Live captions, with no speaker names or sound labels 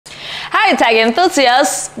Hi tech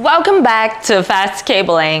enthusiasts! Welcome back to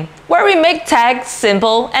FASTCABLING, where we make tech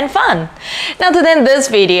simple and fun. Now today in this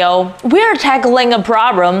video, we are tackling a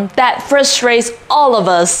problem that frustrates all of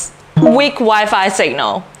us: weak Wi-Fi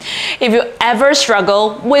signal. If you ever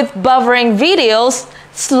struggle with buffering videos,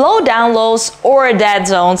 slow downloads, or dead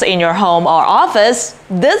zones in your home or office,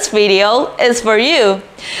 this video is for you.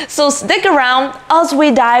 So stick around as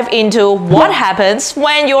we dive into what happens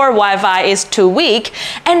when your Wi-Fi is too weak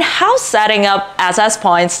and how setting up access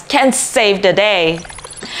points can save the day.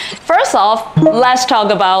 First off, let's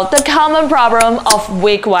talk about the common problem of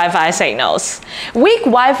weak Wi-Fi signals. Weak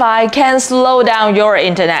Wi-Fi can slow down your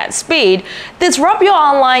internet speed, disrupt your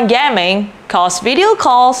online gaming, cause video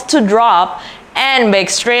calls to drop, and make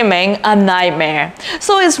streaming a nightmare.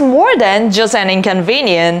 So it's more than just an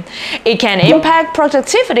inconvenience. It can impact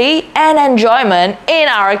productivity and enjoyment in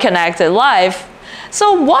our connected life.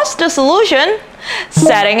 So what's the solution?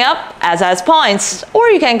 Setting up access points, or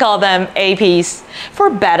you can call them APs, for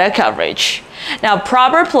better coverage. Now,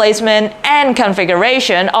 proper placement and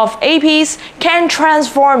configuration of APs can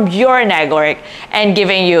transform your network and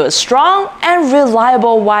giving you a strong and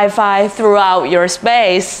reliable Wi-Fi throughout your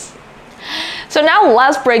space. So now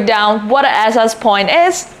let's break down what an access point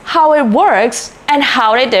is, how it works, and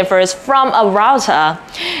how it differs from a router.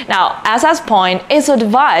 Now, access point is a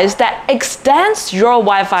device that extends your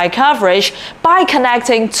Wi-Fi coverage by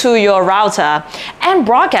connecting to your router and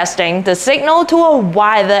broadcasting the signal to a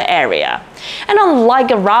wider area. And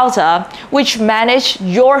unlike a router, which manages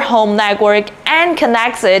your home network and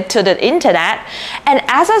connects it to the internet, an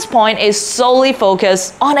access point is solely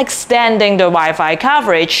focused on extending the Wi-Fi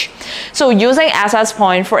coverage. So using access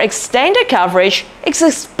point for extended coverage is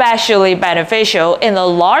especially beneficial in the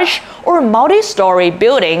large or multi-story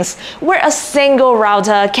buildings where a single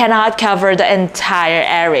router cannot cover the entire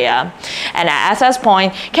area. And an access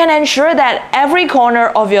point can ensure that every corner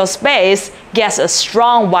of your space gets a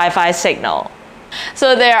strong Wi-Fi signal.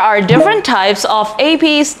 So there are different types of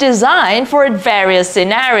APs designed for various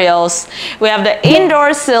scenarios. We have the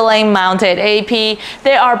indoor ceiling mounted AP.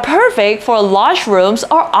 They are perfect for large rooms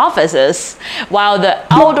or offices, while the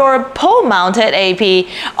outdoor pole mounted AP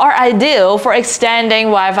are ideal for extending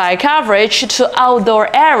Wi-Fi coverage to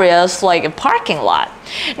outdoor areas like a parking lot.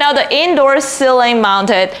 Now the indoor ceiling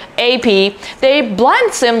mounted AP, they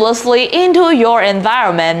blend seamlessly into your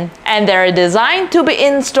environment, and they're designed to be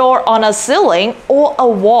installed on a ceiling or a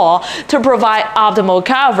wall to provide optimal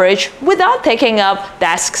coverage without taking up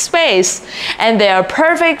desk space. And they are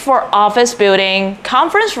perfect for office building,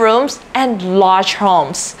 conference rooms, and large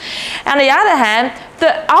homes. On the other hand,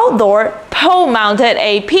 the outdoor pole-mounted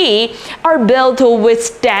AP are built to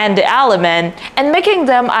withstand the element and making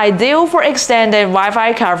them ideal for extended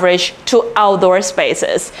Wi-Fi coverage to outdoor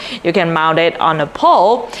spaces. You can mount it on a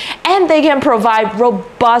pole, and they can provide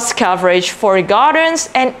robust coverage for gardens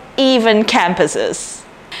and even campuses.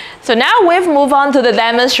 So now we've moved on to the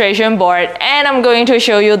demonstration board, and I'm going to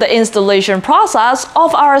show you the installation process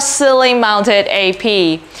of our ceiling mounted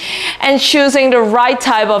AP. And choosing the right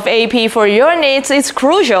type of AP for your needs is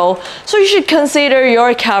crucial, so you should consider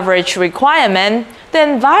your coverage requirement, the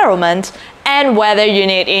environment, and whether you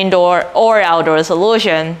need indoor or outdoor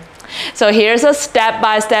solution. So here's a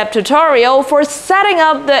step-by-step tutorial for setting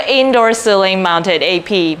up the indoor ceiling mounted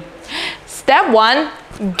AP. Step 1.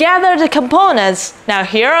 Gather the components. Now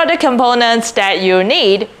here are the components that you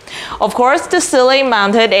need. Of course, the ceiling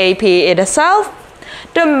mounted AP itself,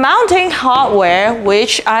 the mounting hardware,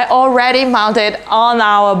 which I already mounted on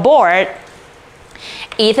our board,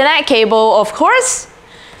 Ethernet cable, of course,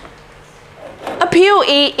 a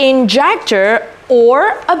PoE injector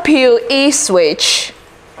or a PoE switch,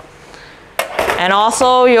 and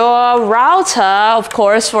also your router, of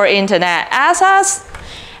course, for internet access,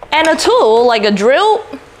 and a tool like a drill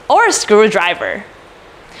or a screwdriver.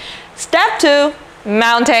 Step 2.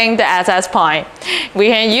 Mounting the access point. We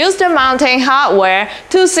can use the mounting hardware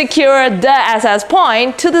to secure the access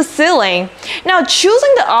point to the ceiling. Now,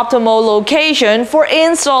 choosing the optimal location for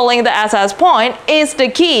installing the access point is the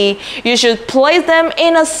key. You should place them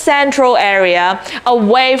in a central area,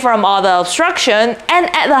 away from all the obstruction and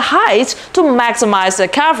at the height to maximize the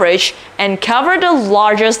coverage and cover the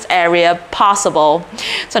largest area possible.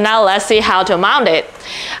 So now let's see how to mount it.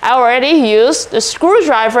 I already used the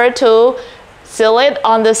screwdriver to seal it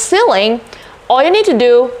on the ceiling. All you need to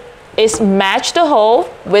do is match the hole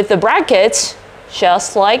with the brackets,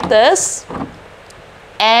 just like this,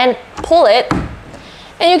 and pull it,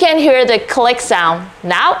 and you can hear the click sound.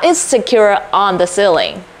 Now it's secure on the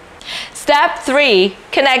ceiling. Step 3.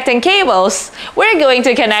 Connecting cables. We're going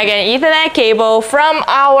to connect an Ethernet cable from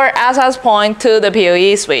our access point to the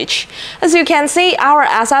PoE switch. As you can see, our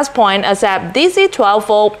access point accepts DC 12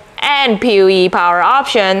 volt and PoE power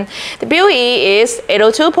option. The PoE is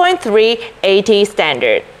 802.3 AT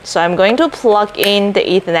standard. So I'm going to plug in the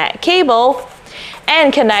Ethernet cable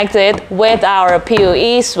and connect it with our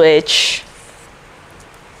PoE switch.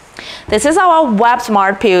 This is our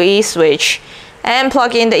WebSmart PoE switch. And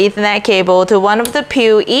plug in the Ethernet cable to one of the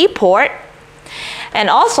PoE port. And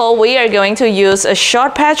also we are going to use a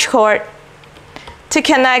short patch cord to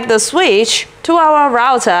connect the switch to our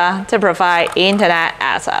router to provide internet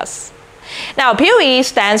access. Now, PoE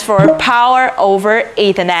stands for Power over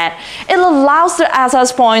Ethernet. It allows the access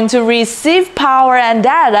point to receive power and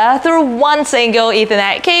data through one single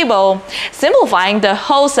Ethernet cable, simplifying the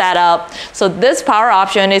whole setup. So this power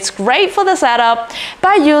option is great for the setup.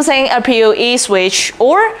 By using a PoE switch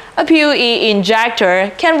or a PoE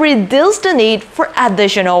injector can reduce the need for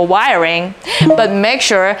additional wiring. But make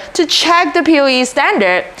sure to check the PoE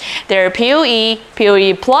standard. There are PoE,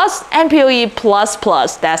 PoE Plus, and PoE Plus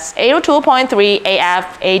Plus. That's 802.3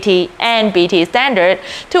 AF, AT, and BT standard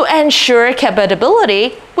to ensure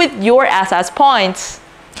compatibility with your access points.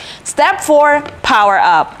 Step 4. Power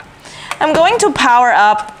up. I'm going to power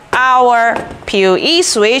up our PoE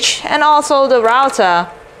switch and also the router.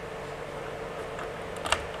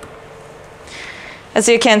 As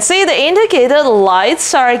you can see, the indicated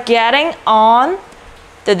lights are getting on.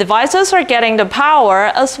 The devices are getting the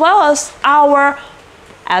power as well as our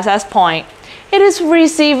access point. It is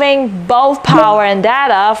receiving both power and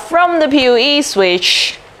data from the PoE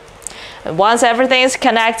switch. Once everything is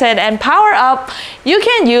connected and powered up, you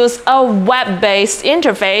can use a web-based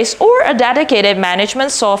interface or a dedicated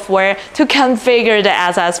management software to configure the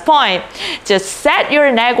access point. Just set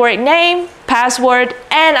your network name, password,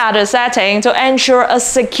 and other settings to ensure a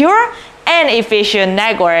secure and efficient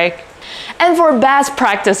network. And for best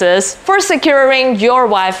practices for securing your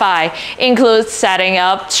Wi-Fi includes setting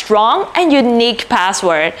up strong and unique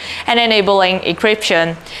password and enabling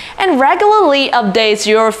encryption, and regularly updates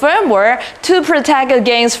your firmware to protect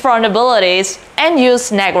against vulnerabilities, and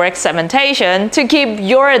use network segmentation to keep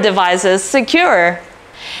your devices secure.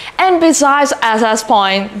 And besides access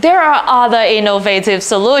point, there are other innovative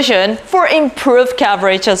solutions for improved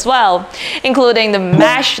coverage as well, including the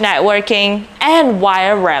mesh networking and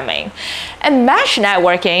wire ramming. And mesh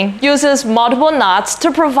networking uses multiple nodes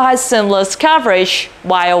to provide seamless coverage,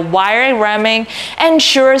 while wire ramming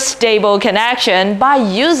ensures stable connection by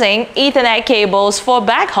using Ethernet cables for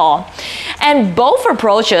backhaul. And both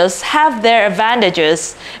approaches have their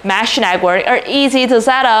advantages. Mesh networks are easy to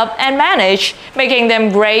set up and manage, making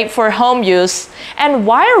them great for home use, and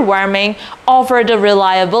wire ramming offer the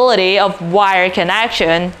reliability of wire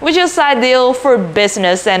connection, which is ideal for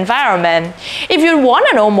business environment. If you want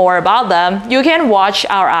to know more about them, you can watch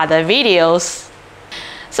our other videos.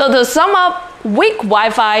 So to sum up, weak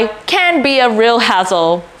Wi-Fi can be a real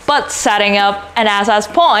hassle, but setting up an access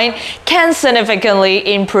point can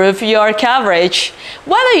significantly improve your coverage.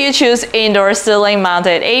 Whether you choose indoor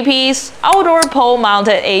ceiling-mounted APs, outdoor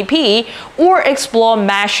pole-mounted AP, or explore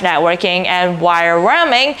mesh networking and wire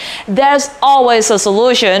ramming, there's always a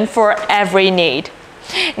solution for every need.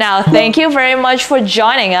 Now, thank you very much for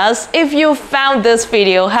joining us. If you found this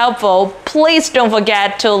video helpful, please don't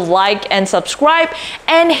forget to like and subscribe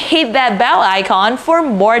and hit that bell icon for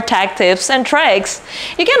more tech tips and tricks.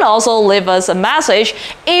 You can also leave us a message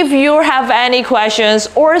if you have any questions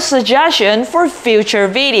or suggestions for future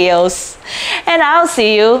videos. And I'll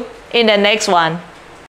see you in the next one.